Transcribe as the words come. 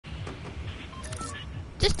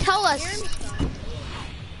Just tell us.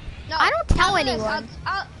 No, I don't tell anyone.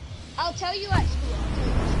 I'll tell you at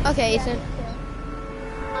school. Okay, Ethan.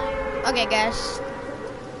 Okay, guys.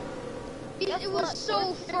 It was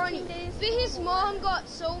so funny. But his mom got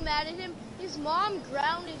so mad at him. His mom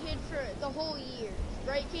grounded him for the whole year.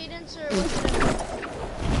 Right, Cadence? Or was it?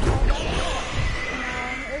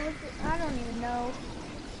 It was. I don't even know.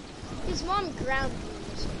 His mom grounded him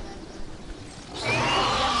or something.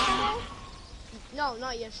 No,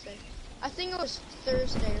 not yesterday. I think it was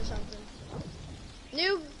Thursday or something.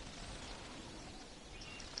 Noob.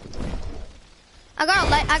 I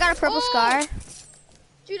got a purple scar.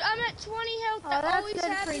 Dude, I'm at 20 health. Oh, That that's always good for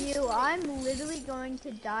happens you. to me. I'm literally going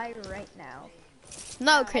to die right now.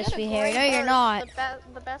 No, crispy hair. No, you're not.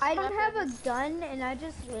 The best I don't have weapon. a gun, and I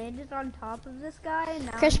just landed on top of this guy. And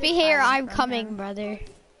now Crispy I'm hair, just I'm hiding from coming, him. brother.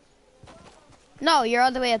 No, you're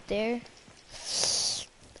all the way up there.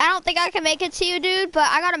 I don't think I can make it to you, dude, but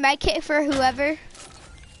I got a med kit for whoever.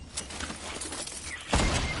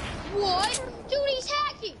 What? Dude, he's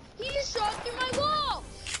hacking. He just shot through my wall.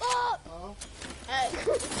 Oh.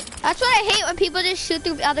 That's what I hate when people just shoot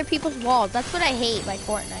through other people's walls. That's what I hate by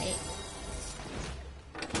Fortnite.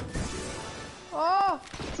 Oh.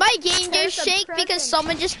 My game There's just a shake because present.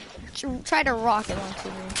 someone just tried to rocket launch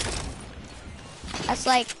me. That's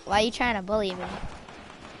like, why are you trying to bully me?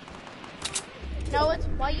 No, it's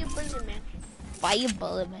why you bullying me. Why you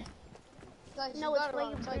bully me? Guys, No, you it's got it why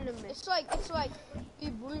wrong. you bullying me. It's like, you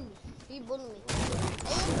bully me. You bully me.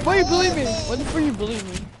 Why you bully me? What the fuck you bully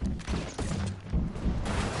me?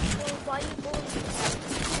 Why you bullying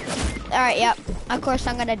me? Alright, yep. Of course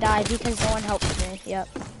I'm gonna die because no one helps me. Yep.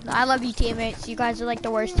 I love you teammates. You guys are like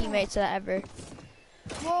the worst teammates ever.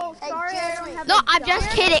 Well, Hey, sorry, I Jeremy. don't have No, a I'm gun. just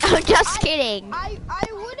kidding. I'm just kidding. I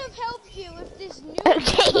would have helped you if this new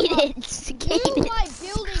Cadence. blew Cadence. my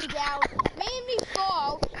building down, made me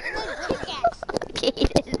fall, and then pickaxe.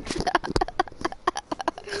 Cadence.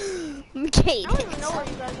 I don't Cadence. even know where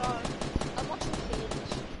you guys are. I'm watching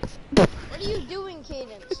Cadence. What are you doing,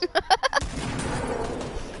 Cadence?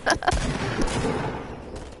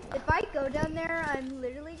 If I go down there, I'm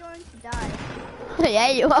literally going to die. Yeah,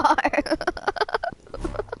 you are.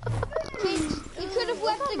 Cadence, he could have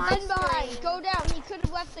left the gun behind. Go down. He could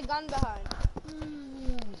have left the gun behind.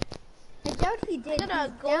 I doubt he did. I got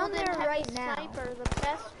a He's down golden there heavy right now. sniper, the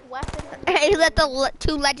best weapon. He let the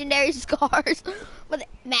two legendary scars with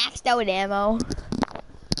maxed out ammo.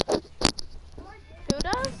 Who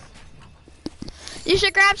does? You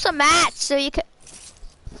should grab some mats so you could.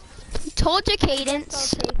 Told you, I'll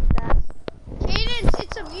Cadence. take that. Cadence,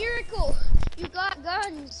 it's a miracle. You got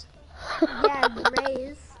guns. Yeah,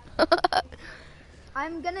 Grays.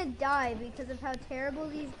 I'm gonna die because of how terrible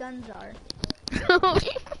these guns are.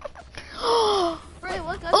 Ray,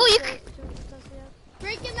 what gun Oh, you does he have?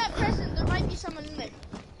 Break in that present. There might be someone in there.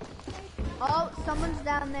 Oh, someone's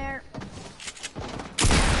down there.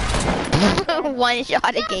 One shot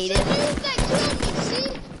at That's the Cadence. dude that killed me.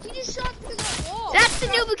 See? He just shot through that wall. That's the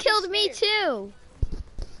noob who killed me too.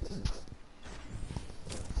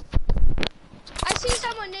 I see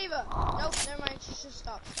someone, Neva. Nope, never mind. She's just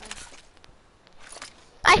stop sign.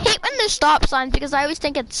 I hate when there's stop signs because I always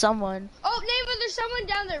think it's someone. Oh, Neva, there's someone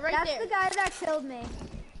down there, right That's there. the guy that killed me.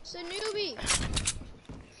 It's a newbie.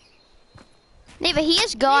 Neva, he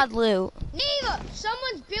is god loot. Neva,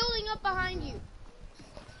 someone's building up behind you.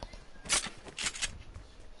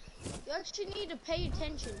 You actually need to pay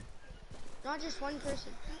attention. Not just one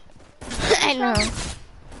person. I know.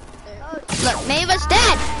 There. Oh, Look, Neva's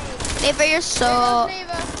dead. Neva, you're so. There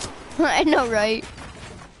goes I know, right?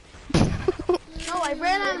 No, I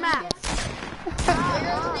ran out of mats. Neva.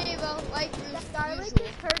 There goes Neva, like garlic usual.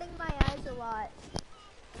 is hurting my eyes a lot.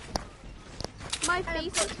 My And face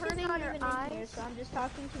of course is she's hurting not your even in here, eyes. so I'm just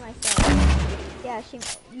talking to myself. Yeah,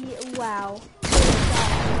 wow.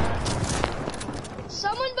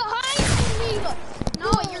 Someone behind you, Neva.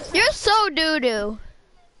 No, You're so doo doo.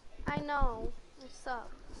 I know. What's up?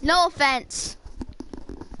 No offense.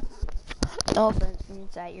 No offense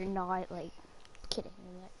means that you're not like kidding.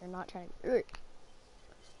 You're not trying to.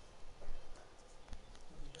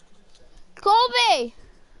 Colby,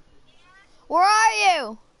 where are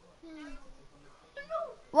you?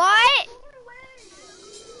 What?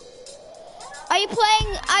 Are you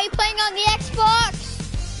playing? Are you playing on the Xbox?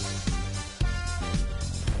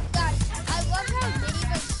 guys, I love how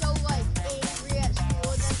Neva's so like angry at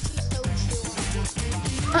school and then she's so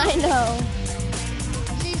chill. I know.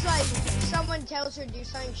 She's like, someone tells her to do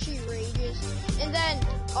something, she rages, and then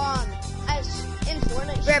as in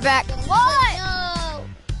Fortnite, We're back. she's What? like, no.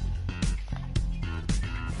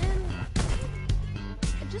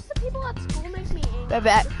 It just the people at school make me angry. They're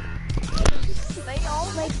back. They all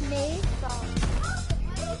Like me. suck.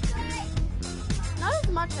 Not as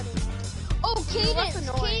much anymore. Oh, What's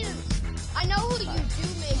annoying? Cadence. I know who you do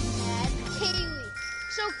make mad. Kaylee.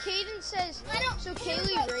 So Cadence says, so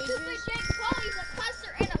Kaylee rages. Chloe's a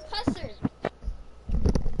cusser and a cusser.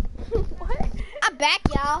 What? I'm back,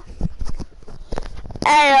 y'all.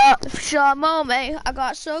 Hey, show moment. I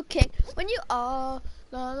got so kicked when you all.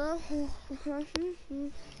 I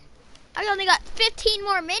only got 15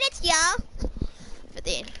 more minutes, y'all.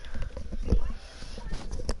 15.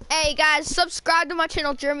 Hey guys, subscribe to my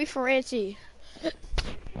channel, Jeremy Ferranti.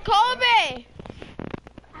 Kobe.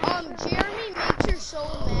 Jeremy makes her so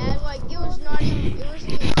mad. Like it wasn't even.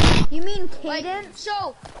 You mean Like, Cadence?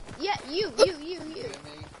 so, yeah, you.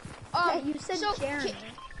 Yeah, you said so, Jeremy.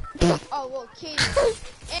 Oh well, Cadence.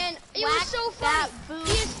 And it was so funny.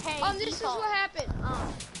 This is what happened.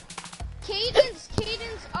 Cadence,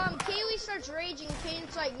 Kaylee starts raging.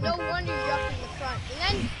 Cadence like, no wonder you're up in the front. And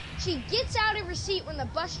then she gets out of her seat when the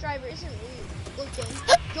bus driver isn't looking.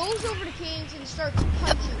 Goes over to Cadence and starts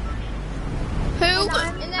punching her. Who?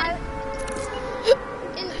 And then,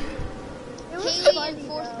 It was Kaylee funny, in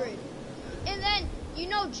 4th though. grade. And then, you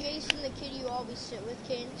know Jason, the kid you always sit with,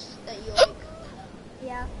 Cadence, that you like.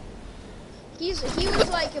 Yeah. He was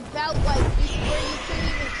like about like where you couldn't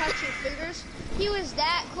even touch your fingers. He was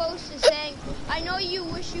that close to saying, I know you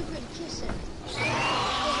wish you could kiss him.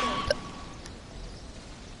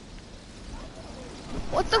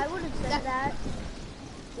 What the? I would have said that.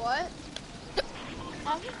 What?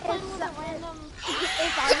 I'm just playing with a random.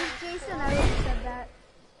 If I was Jason, I would have said that.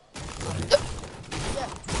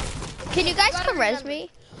 Can you guys Gotta come res remember. me?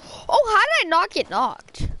 Oh, how did I not get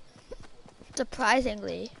knocked?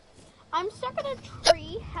 Surprisingly. I'm stuck in a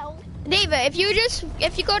tree. Help. Neva, if you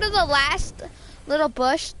go to the last little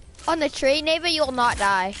bush on the tree, Neva, you'll not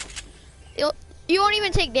die. You won't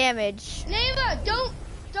even take damage. Neva,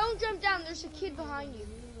 don't jump down. There's a kid behind you.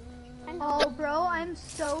 Oh, bro, I'm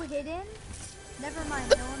so hidden. Never mind,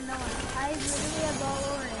 no one knows. I literally have all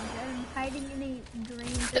orange. I'm hiding in a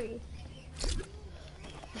green tree.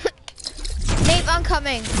 Nave, I'm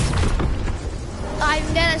coming. I'm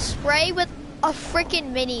gonna spray with a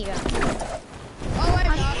freaking minigun. Oh,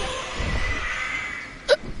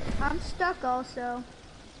 I'm stuck also.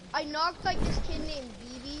 I knocked like this kid named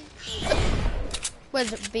BB.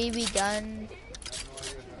 With a BB gun.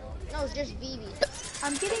 No, it's just BB.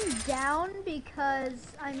 I'm getting down because,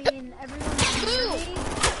 I mean, everyone's Ooh. me.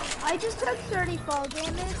 I just took 30 fall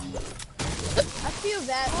damage. I feel so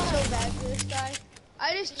bad for this guy.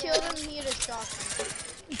 I just killed him. He had a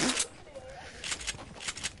shotgun.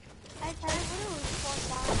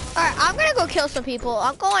 Alright, I'm gonna go kill some people.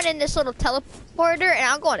 I'm going in this little teleporter and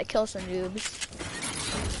I'm going to kill some noobs.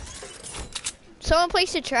 Someone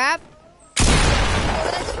placed a trap. Oh,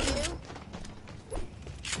 that's you.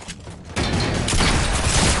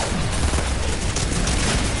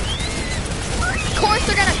 Of course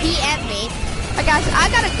they're gonna PM me. Alright guys, I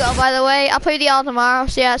gotta go by the way. I'll play with y'all tomorrow.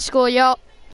 See you at school, y'all.